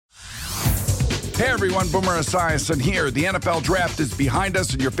Hey everyone, Boomer Esiason here. The NFL draft is behind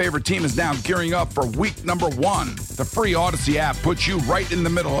us and your favorite team is now gearing up for week number 1. The free Odyssey app puts you right in the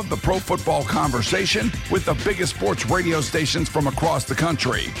middle of the pro football conversation with the biggest sports radio stations from across the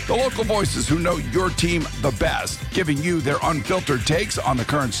country. The local voices who know your team the best, giving you their unfiltered takes on the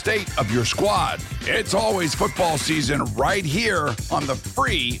current state of your squad. It's always football season right here on the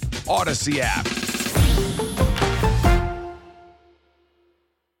free Odyssey app.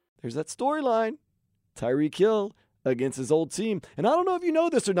 There's that storyline. Tyreek Hill against his old team. And I don't know if you know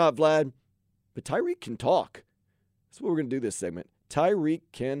this or not, Vlad, but Tyreek can talk. That's what we're going to do this segment. Tyreek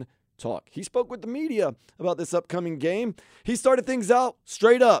can talk. He spoke with the media about this upcoming game. He started things out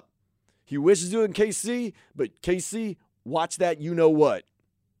straight up. He wishes to in KC, but KC, watch that you-know-what.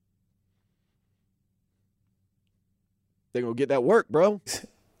 They're going to get that work, bro.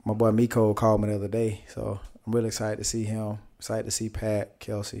 My boy Miko called me the other day, so I'm really excited to see him. Excited to see Pat,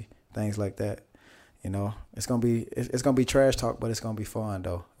 Kelsey, things like that. You know, it's gonna be trash talk, but it's gonna be fun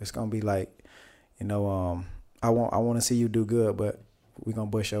though. It's gonna be like, you know, I want to see you do good, but we're gonna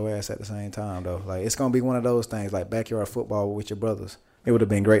bust your ass at the same time though. Like it's gonna be one of those things like backyard football with your brothers. It would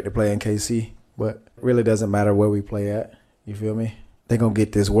have been great to play in KC, but it really doesn't matter where we play at. You feel me? They gonna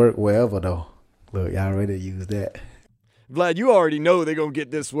get this work wherever though. Look, y'all ready to use that? Vlad, you already know they're gonna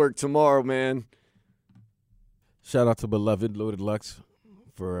get this work tomorrow, man. Shout out to beloved Loaded Lux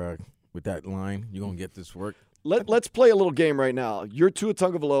for with that line. You're going to get this work. Let's play a little game right now. You're Tua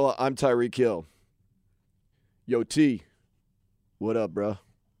Tagovailoa. I'm Tyreek Hill. Yo, T, what up, bro?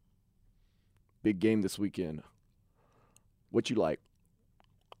 Big game this weekend. What you like?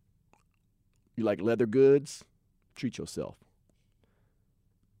 You like leather goods? Treat yourself.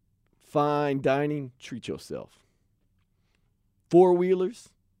 Fine dining? Treat yourself. Four-wheelers?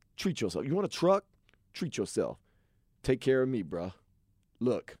 Treat yourself. You want a truck? Treat yourself. Take care of me, bro.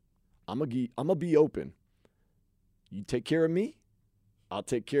 Look, I'm gonna be open. You take care of me, I'll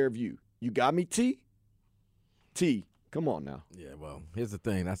take care of you. You got me, T? T, come on now. Yeah, well, here's the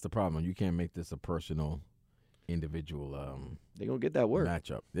thing. That's the problem. You can't make this a personal, individual they're going to get that work.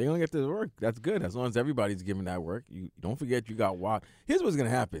 Matchup. They're going to get this work. That's good. As long as everybody's giving that work. You don't forget you got Watt. Here's what's going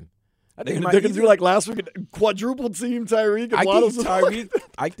to happen. I think they're going to do like last week, quadruple team Tyreek.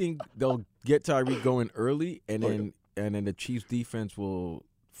 I think they'll get Tyreek going early, and then the Chiefs defense will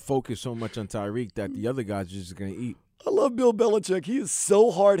focus so much on Tyreek that the other guys are just going to eat. I love Bill Belichick. He is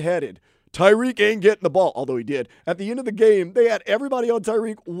so hard-headed. Tyreek ain't getting the ball, although he did. At the end of the game, they had everybody on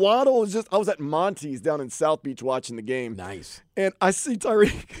Tyreek. Waddle was I was at Monty's down in South Beach watching the game. Nice. And I see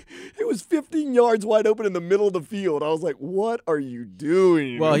Tyreek. It was 15 yards wide open in the middle of the field. I was like, what are you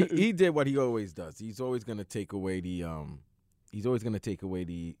doing? Well, he did what he always does. He's always going to take away the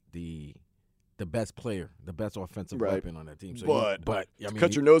best player, the best offensive weapon on that team. So but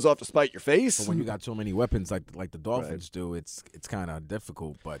cut your nose off to spite your face. But when you got so many weapons like the Dolphins do, it's kind of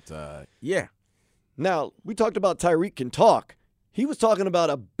difficult. But yeah. Now we talked about Tyreek Can Talk. He was talking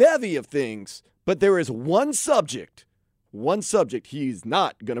about a bevy of things, but there is one subject he's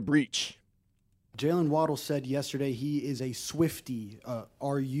not going to breach. Jalen Waddle said yesterday he is a Swiftie.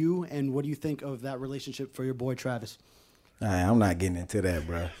 Are you? And what do you think of that relationship for your boy Travis? I'm not getting into that,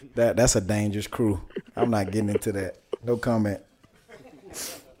 bro. That's a dangerous crew. I'm not getting into that. No comment.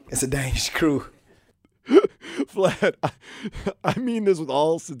 It's a dangerous crew. Vlad, I mean this with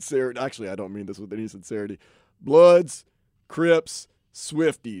all sincerity. Actually, I don't mean this with any sincerity. Bloods, Crips,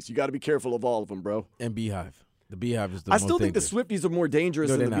 Swifties. You got to be careful of all of them, bro. And Beehive. The Beehive is the I most still think dangerous. the Swifties are more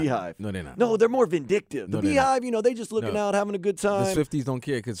dangerous than the Beehive. No, they're not. No, they're more vindictive. The Beehive, they just looking out, having a good time. The Swifties don't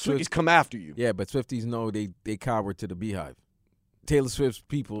care because Swifties come after you. Yeah, but Swifties know they coward to the Beehive. Taylor Swift's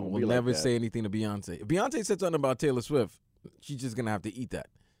people will never say anything to Beyonce. If Beyonce said something about Taylor Swift, she's just going to have to eat that.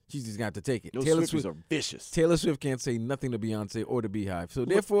 She's just going to have to take it. Those Taylor Swifties Swift are vicious. Taylor Swift can't say nothing to Beyonce or the Beehive. So,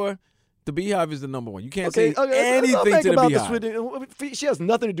 therefore, the Beehive is the number one. You can't say anything to the Beehive. She has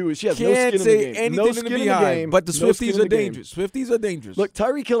nothing to do with it. She has Can't no skin say in the game. anything No to skin the in the Beehive. game. But the No skin Swifties in are the game. dangerous. Swifties are dangerous. Look,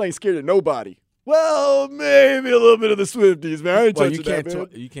 Tyreek Hill ain't scared of nobody. Well, maybe a little bit of the Swifties, man. I ain't touching that, man.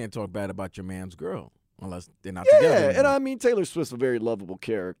 You can't talk bad about your man's girl unless they're not Yeah, together. and I mean, Taylor Swift's a very lovable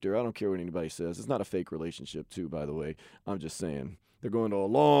character. I don't care what anybody says. It's not a fake relationship, too, by the way. I'm just saying. They're going to a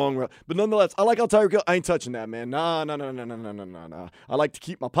long road. But nonetheless, I like how Tyreek Hill, I ain't touching that, man. Nah. I like to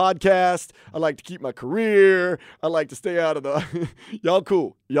keep my podcast. I like to keep my career. I like to stay out of the Y'all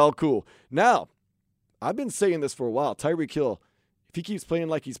cool. Now, I've been saying this for a while. Tyreek Hill, if he keeps playing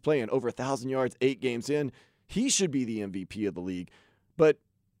like he's playing, over 1,000 yards, 8 games in, he should be the MVP of the league. But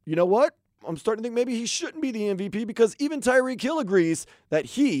you know what? I'm starting to think maybe he shouldn't be the MVP because even Tyreek Hill agrees that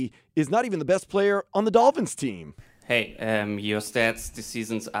he is not even the best player on the Dolphins team. Hey, your stats this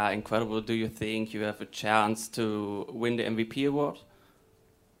season are incredible. Do you think you have a chance to win the MVP award?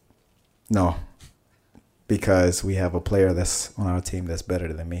 No, because we have a player that's on our team that's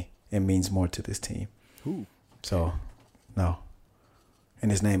better than me. It means more to this team. Who? So, no.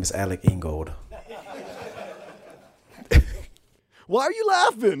 And his name is Alec Ingold. Why are you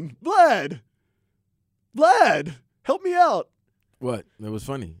laughing? Vlad, help me out. What? That was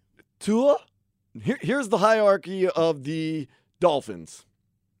funny. Tua? Here's the hierarchy of the Dolphins.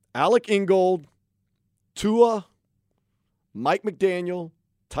 Alec Ingold, Tua, Mike McDaniel,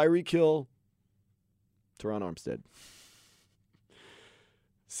 Tyreek Hill, Teron Armstead.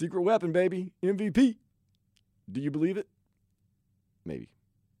 Secret weapon, baby. MVP. Do you believe it? Maybe.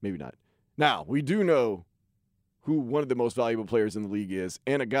 Maybe not. Now, we do know who one of the most valuable players in the league is,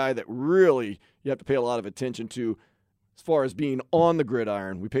 and a guy that really you have to pay a lot of attention to as far as being on the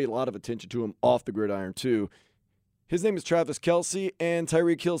gridiron. We paid a lot of attention to him off the gridiron, too. His name is Travis Kelce, and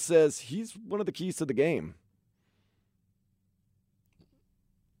Tyreek Hill says he's one of the keys to the game.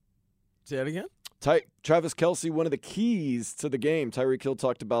 Say that again? Travis Kelce, one of the keys to the game. Tyreek Hill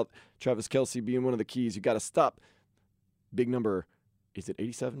talked about Travis Kelce being one of the keys. You got to stop. Big number. Is it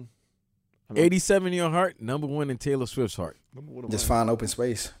 87? 87 in your heart, number one in Taylor Swift's heart. Just find open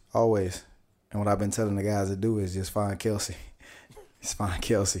space, always. And what I've been telling the guys to do is just find Kelce. Just find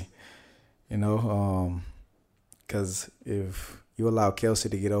Kelce. You know, because if you allow Kelce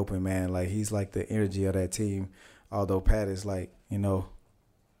to get open, man, like he's like the energy of that team. Although Pat is like, you know,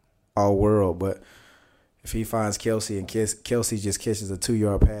 all world. But if he finds Kelce and Kelce just catches a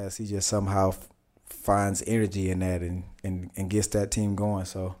 2-yard pass, he just somehow finds energy in that and gets that team going.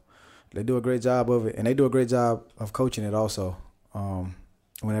 So they do a great job of it, and they do a great job of coaching it also.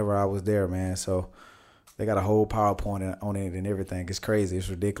 Whenever I was there, man, so they got a whole PowerPoint on it and everything. It's crazy. It's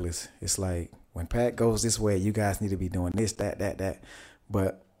ridiculous. It's like when Pat goes this way, you guys need to be doing this, that.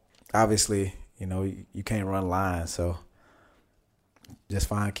 But obviously, you know, you can't run lines, so just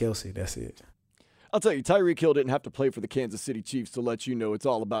find Kelce. That's it. I'll tell you, Tyreek Hill didn't have to play for the Kansas City Chiefs to let you know it's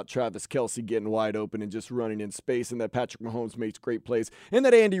all about Travis Kelce getting wide open and just running in space, and that Patrick Mahomes makes great plays, and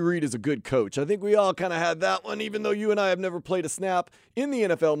that Andy Reid is a good coach. I think we all kind of had that one, even though you and I have never played a snap in the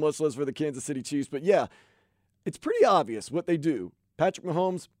NFL, much less for the Kansas City Chiefs. But yeah, it's pretty obvious what they do. Patrick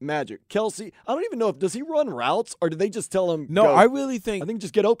Mahomes, magic. Kelce, I don't even know does he run routes or do they just tell him? No, go? I really think. I think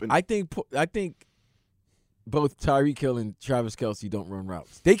just get open. I think both Tyreek Hill and Travis Kelce don't run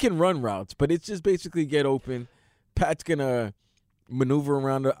routes. They can run routes, but it's just basically get open. Pat's going to maneuver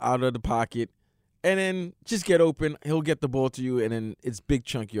around out of the pocket, and then just get open. He'll get the ball to you, and then it's big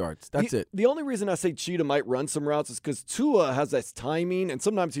chunk yards. That's it. The only reason I say Cheetah might run some routes is because Tua has that timing, and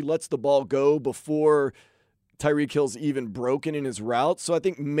sometimes he lets the ball go before Tyreek Hill's even broken in his route. So I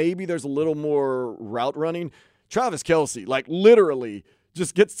think maybe there's a little more route running. Travis Kelce, like literally –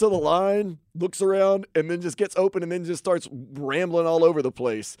 just gets to the line, looks around, and then just gets open and then just starts rambling all over the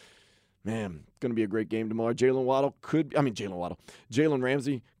place. Man, it's going to be a great game tomorrow. Jalen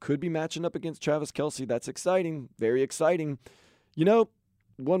Ramsey could be matching up against Travis Kelce. That's exciting. Very exciting. You know,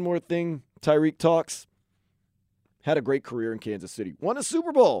 one more thing. Tyreek talks. Had a great career in Kansas City. Won a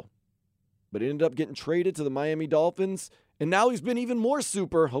Super Bowl, but ended up getting traded to the Miami Dolphins. And now he's been even more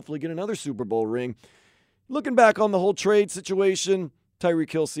super. Hopefully get another Super Bowl ring. Looking back on the whole trade situation,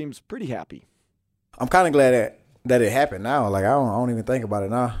 Tyreek Hill seems pretty happy. I'm kind of glad that it happened now. Like, I don't even think about it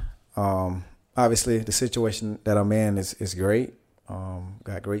now. Obviously, the situation that I'm in is great.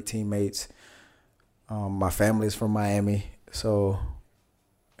 Got great teammates. My family's from Miami. So,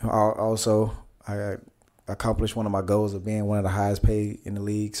 I accomplished one of my goals of being one of the highest paid in the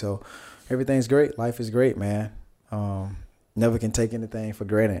league. So, everything's great. Life is great, man. Never can take anything for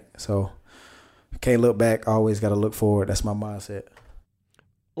granted. So, can't look back. Always got to look forward. That's my mindset.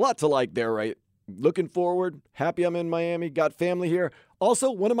 A lot to like there, right? Looking forward, happy I'm in Miami, got family here.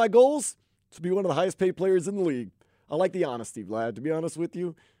 Also, one of my goals is to be one of the highest paid players in the league. I like the honesty, Vlad, to be honest with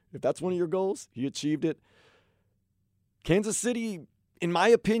you. If that's one of your goals, he achieved it. Kansas City, in my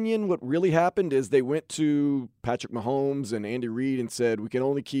opinion, what really happened is they went to Patrick Mahomes and Andy Reid and said, we can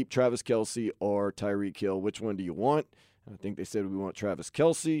only keep Travis Kelce or Tyreek Hill. Which one do you want? And I think they said, we want Travis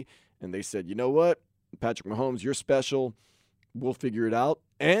Kelce. And they said, you know what? Patrick Mahomes, you're special. We'll figure it out.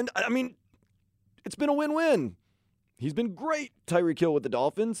 And, I mean, it's been a win-win. He's been great, Tyreek Hill with the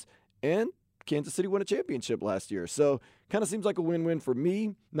Dolphins, and Kansas City won a championship last year. So, kind of seems like a win-win for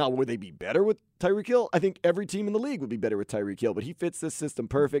me. Now, would they be better with Tyreek Hill? I think every team in the league would be better with Tyreek Hill, but he fits this system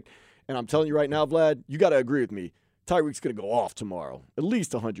perfect. And I'm telling you right now, Vlad, you got to agree with me. Tyreek's going to go off tomorrow, at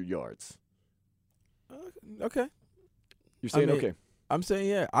least 100 yards. Okay. You're saying okay? I'm saying,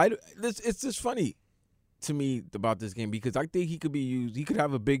 yeah. It's just funny. to me about this game because I think he could be used. He could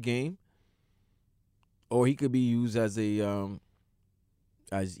have a big game, or he could be used as a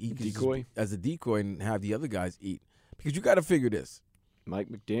decoy, as a decoy, and have the other guys eat. Because you got to figure this. Mike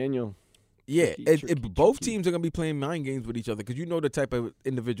McDaniel. Yeah, Tricky. both teams are going to be playing mind games with each other because you know the type of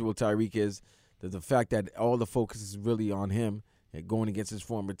individual Tyreek is. There's the fact that all the focus is really on him and going against his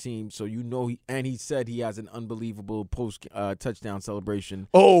former team. So you know, he said he has an unbelievable post touchdown celebration.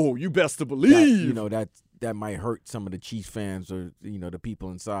 Oh, you best to believe. That might hurt some of the Chiefs fans or the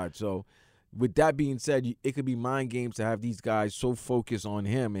people inside. So with that being said, it could be mind games to have these guys so focused on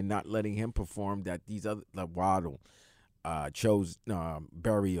him and not letting him perform that these other like Waddle, Berrios,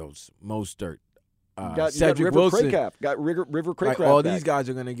 Mostert, Cedric Wilson, River Craycraft. all these guys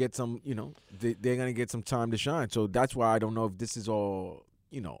are gonna get some. They're gonna get some time to shine. So that's why I don't know if this is all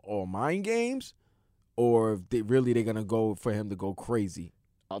all mind games, or if they're gonna go for him to go crazy.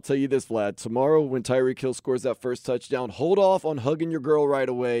 I'll tell you this, Vlad. Tomorrow, when Tyreek Hill scores that first touchdown, hold off on hugging your girl right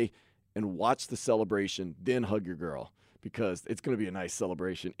away and watch the celebration. Then hug your girl because it's gonna be a nice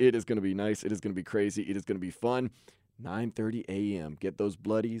celebration. It is gonna be nice. It is gonna be crazy. It is gonna be fun. 9:30 a.m. Get those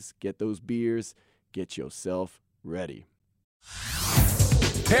bloodies. Get those beers. Get yourself ready.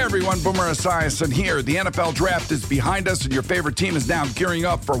 Hey everyone, Boomer Esiason here. The NFL Draft is behind us and your favorite team is now gearing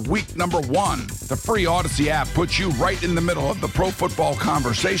up for week number 1. The free Odyssey app puts you right in the middle of the pro football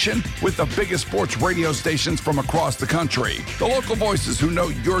conversation with the biggest sports radio stations from across the country. The local voices who know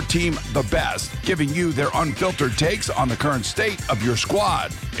your team the best, giving you their unfiltered takes on the current state of your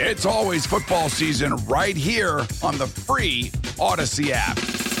squad. It's always football season right here on the free Odyssey app.